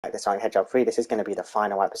the Sonic Hedgehog 3. This is going to be the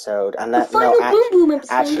final episode. And The final Boom Boom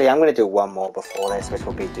episode. Actually, I'm going to do one more before this, which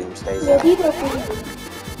will be Doomsday Zone. Yeah, these are Boom Boom.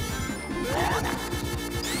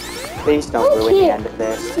 Please don't ruin the end of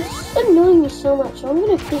this. It's annoying me so much, so I'm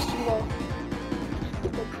going to piss you off.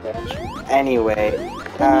 Anyway,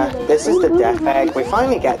 this is the Death Egg. We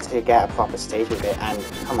finally get to get a proper stage with it, and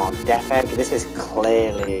come on, Death Egg, this is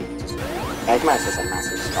clearly just... Eggman's just a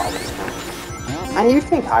massive Star Wars fan. And you'd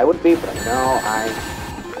think I would be, but no, I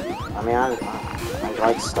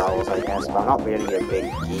like Star Wars, I guess, but I'm not really a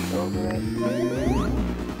big geek over it.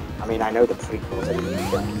 I mean, I know the prequels are really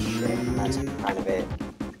good and shit, and that's kind of it.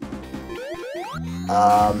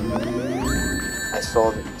 I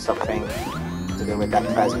saw something to do with that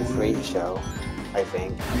Present 3 show, I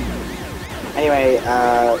think. Anyway,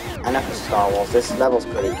 enough of Star Wars. This level's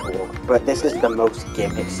pretty cool, but this is the most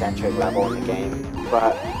gimmick-centric level in the game,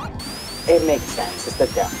 but it makes sense. It's the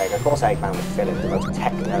Death Egg. Of course Eggman would fill it with the most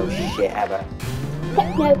techno shit ever.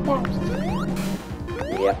 Techno bounce.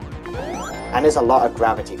 Yep. And there's a lot of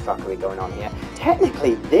gravity fuckery going on here.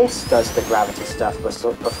 Technically, this does the gravity stuff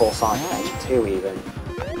before Sonic Adventure 2 even.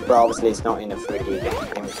 But obviously it's not in a 3D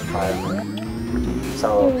game environment.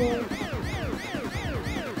 So...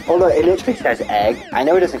 Although it literally says egg. I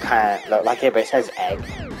know it doesn't kind of look like it, but it says egg.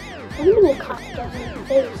 I'm gonna cut it down.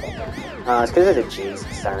 It's because of the G's.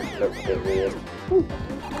 It's starting to look a bit weird.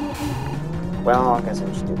 Well, I guess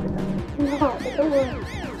I'm stupid then. No, but don't worry.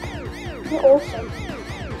 You're awesome.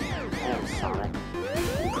 I'm sorry.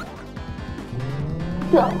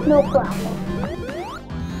 No problem.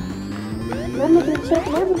 Remember to check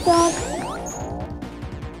my dog.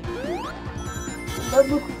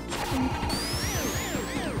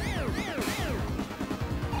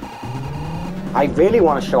 I really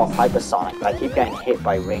want to show off Hypersonic, but I keep getting hit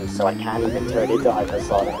by rings, so I can't even turn into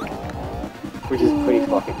Hypersonic. Which is pretty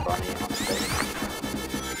fucking funny, honestly.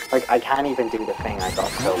 Like, I can't even do the thing I got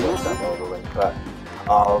so worked up over it, but...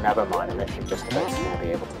 Oh, never mind, I'm literally just about to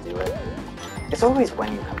be able to do it. It's always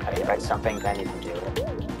when you complain about something, then you can do it.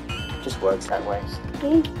 It just works that way.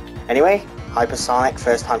 Anyway, Hypersonic,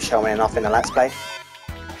 first time showing it off in a Let's Play.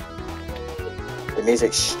 The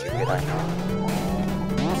music's stupid, I know.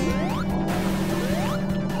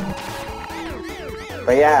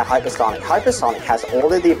 But yeah, Hypersonic. Hypersonic has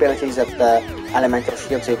all of the abilities of the elemental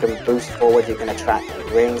shield, so you can boost forward, you can attract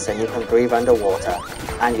rings, and you can breathe underwater,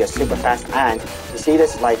 and you're super fast, and you see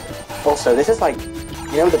this, like, also, this is like,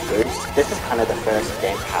 you know the boost? This is kind of the first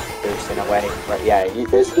game to have the boost in a way, but yeah,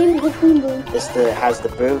 this has the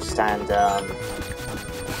boost, and, I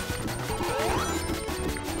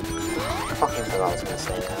fucking forgot what I was going to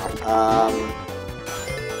say now,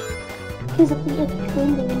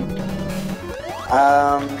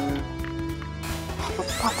 for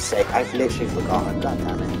fuck's sake, I've literally forgotten,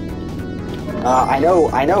 goddammit. I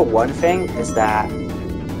know one thing is that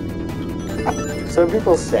some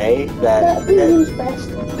people say that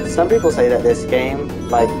this game,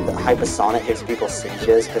 like Hypersonic, gives people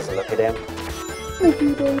seizures because look at him.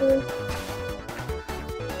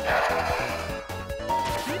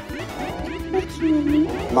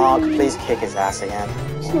 Mark, please kick his ass again.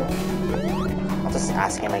 I'll just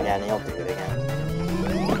ask him again, he'll do it again.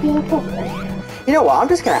 You know what, I'm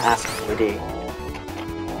just gonna ask Woody.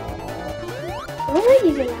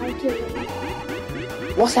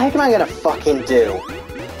 What's Eggman gonna fucking do?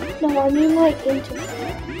 No, I mean like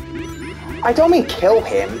interfere. I don't mean kill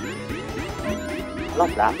him. I'm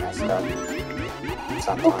not that messed up.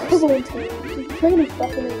 Sometimes. Oh, come on, Taylor. He's really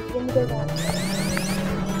fucking in. You're gonna go back.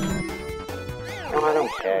 No, I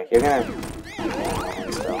don't care. You're gonna...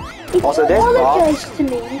 Also, this boss... Apologize to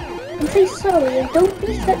me and say sorry and don't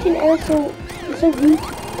be such an asshole. You're so rude to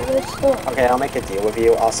me. Okay, I'll make a deal with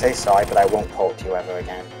you. I'll say sorry, but I won't talk to you ever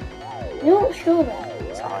again. You're not sure that.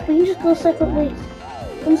 Sorry. Well, you just go separate ways.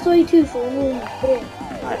 I'm sorry too for ruining the game.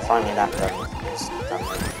 Alright, finally that done.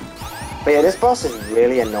 But yeah, this boss is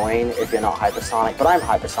really annoying if you're not Hypersonic, but I'm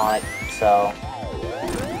Hypersonic, so...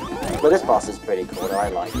 But this boss is pretty cool, though. I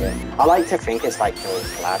like it. I like to think it's like the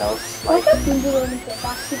GLaDOS. Like... I think you're going to get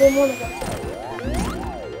back to them one of them.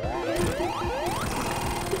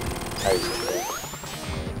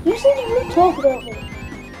 You said you wouldn't talk about me.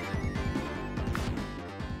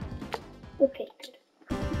 Okay, good.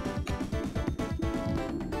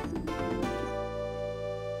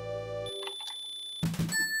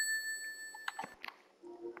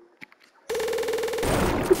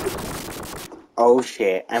 Oh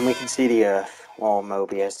shit, and we can see the Earth, or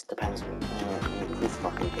Mobius, depends who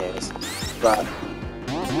fucking cares. But,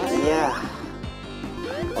 yeah.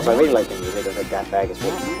 Also, I really like the music of the Death Egg, it's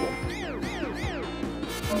really cool.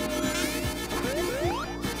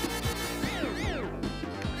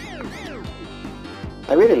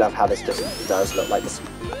 I really love how this just does look like this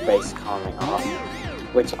base comic art,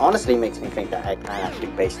 which honestly makes me think that Eggman actually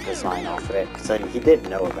based the design off of it, so he did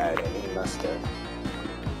know about it, he must have.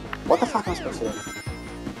 What the fuck am I supposed to do?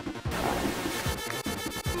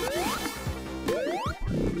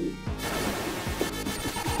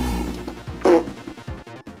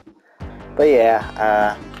 But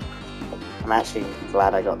yeah, I'm actually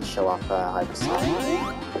glad I got to show off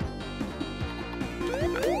Hypersonic.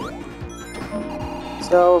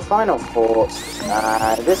 So, final thoughts.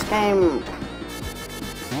 This game,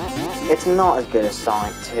 it's not as good as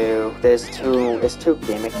Sonic 2. It's too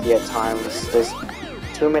gimmicky at times. There's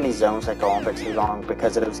too many zones that go on for too long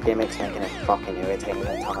because of those gimmicks, making it fucking irritating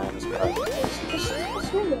at times. But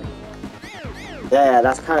yeah,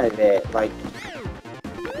 that's kind of it. Like,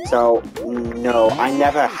 so no, I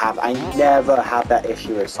never have that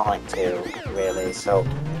issue with Sonic 2, really. So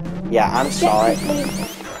yeah, I'm sorry.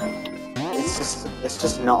 It's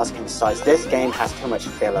just not as concise. This game has too much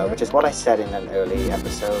filler, which is what I said in an early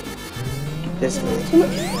episode.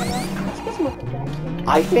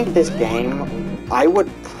 I think this game, I would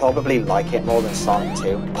probably like it more than Sonic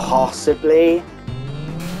 2, possibly,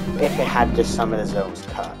 if it had just some of the zones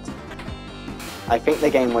cut. I think the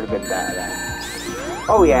game would have been better then.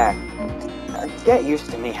 Oh yeah, get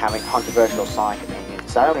used to me having controversial Sonic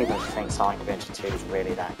opinions. I don't even think Sonic Adventure 2 is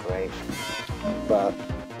really that great. But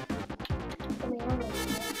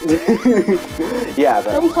yeah,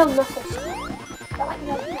 but don't tell Knuckles.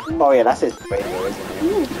 oh yeah, that's his radio, isn't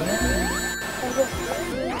it?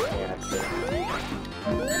 Yeah, that's it.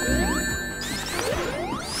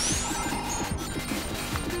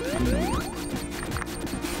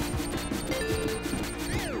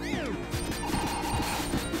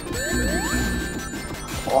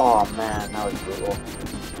 Oh man, that was brutal.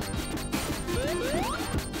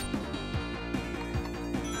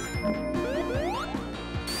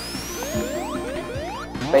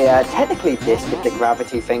 But yeah, technically this did the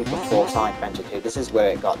gravity thing before Sonic Adventure 2. This is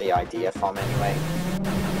where it got the idea from anyway.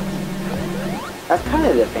 That's kind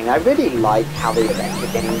of the thing. I really like how the adventure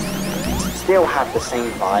games still have the same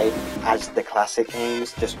vibe as the classic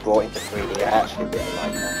games, just brought into 3D. I actually really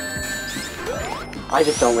like that. I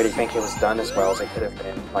just don't really think it was done as well as it could have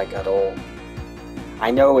been, like, at all. I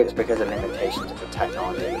know it's because of limitations of the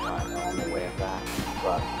technology at the time, I'm aware of that,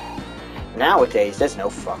 but nowadays there's no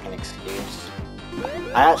fucking excuse.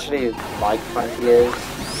 I actually like Frontiers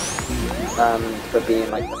for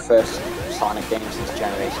being like the first Sonic game since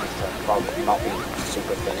Generations to probably not be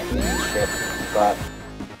super finicky and shit, but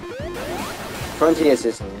Frontiers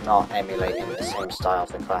is not emulating the same style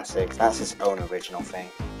of the classics. That's its own original thing.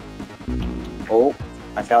 Oh,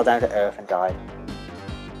 I fell down to earth and died.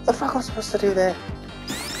 What the fuck was I supposed to do there?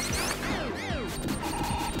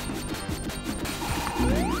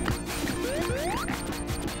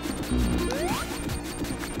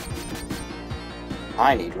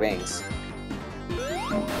 I need rings.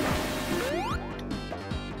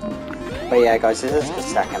 But yeah guys, this is the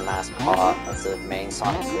second last part of the main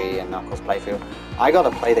Sonic 3 and Knuckles playthrough. I gotta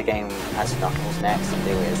play the game as Knuckles next and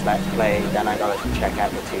do his Let's Play, then I gotta check out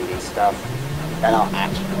the 2D stuff. Then I'll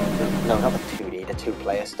actually, no, not the 2D, the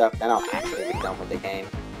 2-player stuff, then I'll actually be done with the game.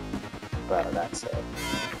 But that's it.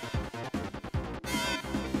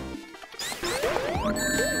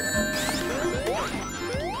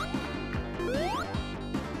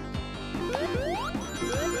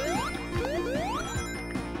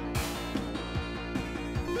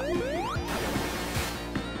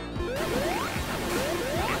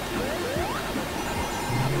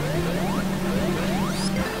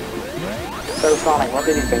 So Sonic, what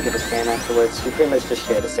did you think of this game afterwards? You pretty much just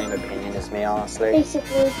share the same opinion as me, honestly.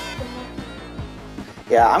 Basically.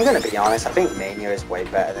 Yeah, I'm gonna be honest, I think Mania is way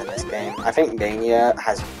better than this game. I think Mania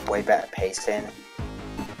has way better pacing.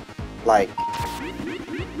 Like,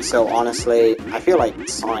 so honestly, I feel like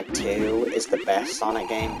Sonic 2 is the best Sonic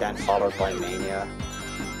game, then followed by Mania.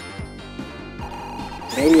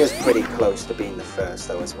 Mania's pretty close to being the first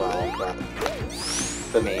though as well, but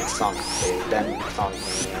for me it's Sonic 2, then Sonic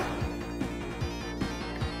Mania.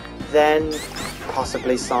 Then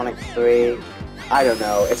possibly Sonic 3. I don't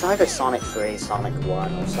know. It's either Sonic 3, Sonic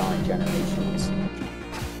 1, or Sonic Generations.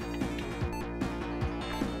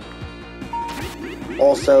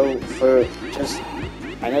 Also, for just...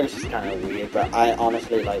 I know this is kind of weird, but I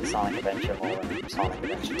honestly like Sonic Adventure more than Sonic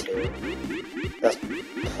Adventure 2. That's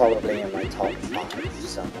probably in my top 5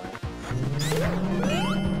 somewhere.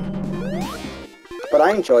 But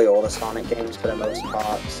I enjoy all the Sonic games for the most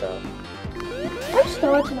part, so... I've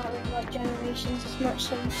started to not really like Generations as much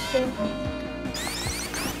as I used to.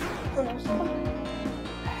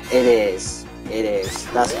 It is. It is.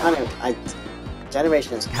 That's kind of...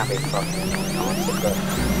 Generations can be fucking annoying, but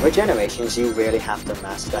with Generations you really have to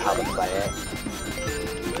master how to play it.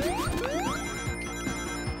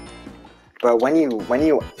 But when you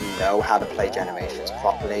know how to play Generations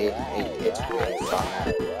properly, it's really fun.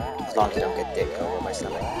 As long as you don't get dicked over by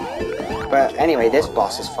something. But anyway, this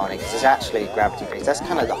boss is funny because it's actually gravity based. That's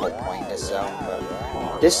kind of the whole point of this zone. But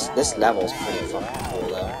this level's pretty fucking cool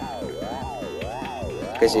though.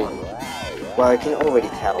 Because you can already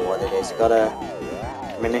tell what it is. You gotta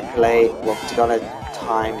manipulate. Well, you gotta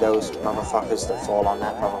time those motherfuckers that fall on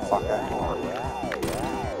that motherfucker.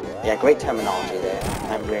 Yeah, great terminology there.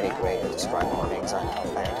 I'm really great at describing things, I know,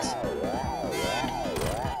 thanks.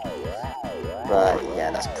 But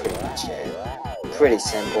yeah, that's pretty much it. Pretty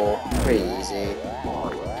simple, pretty easy.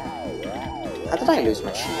 How did I lose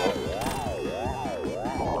my shield?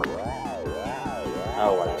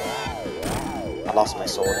 Oh, whatever. I lost my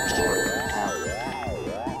sword and shield. Ow.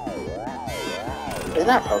 Isn't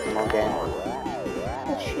that a Pokemon game?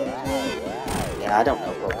 Yeah, I don't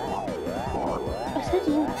know Pokemon. I said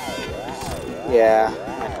you. Yeah,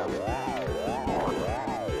 I know.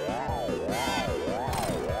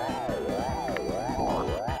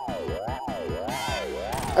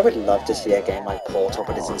 I would love to see a game like Portal,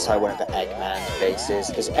 but it's inside one of the Eggman's bases,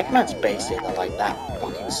 because Eggman's bases are like that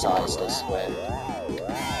fucking size, I swear.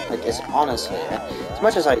 Like, it's honestly, as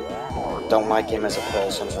much as I don't like him as a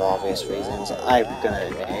person for obvious reasons, I'm gonna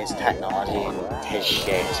admit his technology and his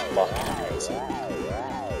shit is fucking amazing.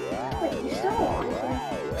 Wait, you still want it?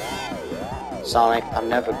 Sonic, I'm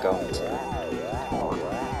never going to.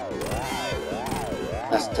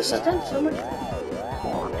 That's just He's done so much.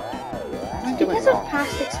 Because of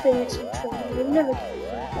past experience with training, we've never done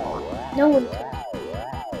that. No one can.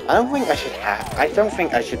 I don't think I should I don't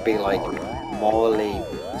think I should be, like, morally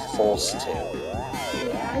forced to.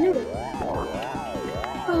 Yeah, I know.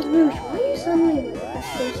 Oh, Rouge, why are you suddenly the best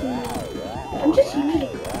person in the world? I'm just usually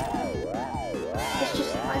good. It's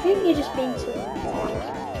just, I think you're just being too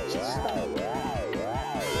just stop.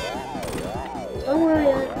 Don't worry,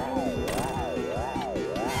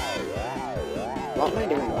 What am I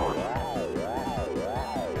doing wrong?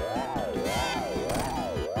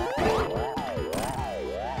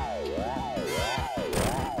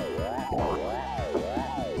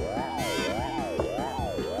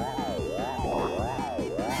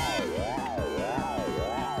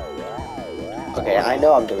 Okay, I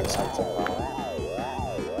know I'm doing something wrong.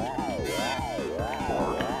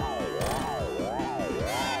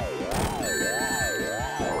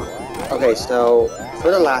 Okay, so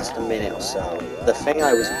for the last minute or so, the thing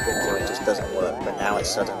I was been doing just doesn't work, but now it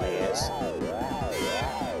suddenly is.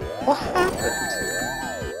 What happened?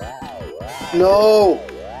 No!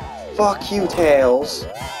 Fuck you, Tails!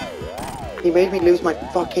 He made me lose my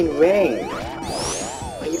fucking ring!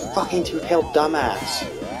 Are you fucking two-tailed dumbass?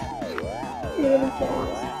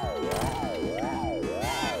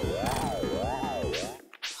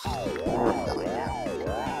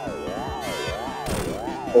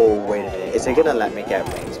 Oh, wait a minute. Is it gonna let me get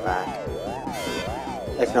rings back?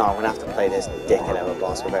 If not, I'm gonna have to play this dickhead of a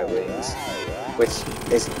boss without rings. Which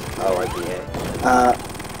is... oh, I beat it.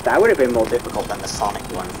 That would have been more difficult than the Sonic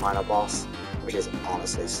 1 final boss. Which is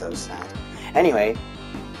honestly so sad. Anyway.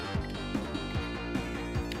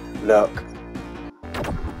 Look.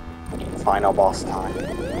 Final boss time.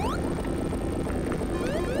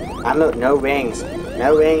 And look, no rings.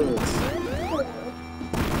 No rings.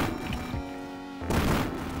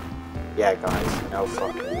 Yeah, guys, no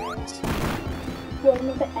fucking rings.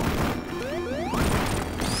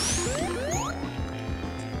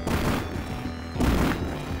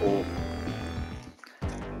 Ooh.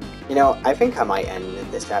 You know, I think I might end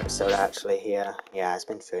this episode actually here. Yeah, it's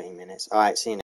been 30 minutes. Alright, see you next time.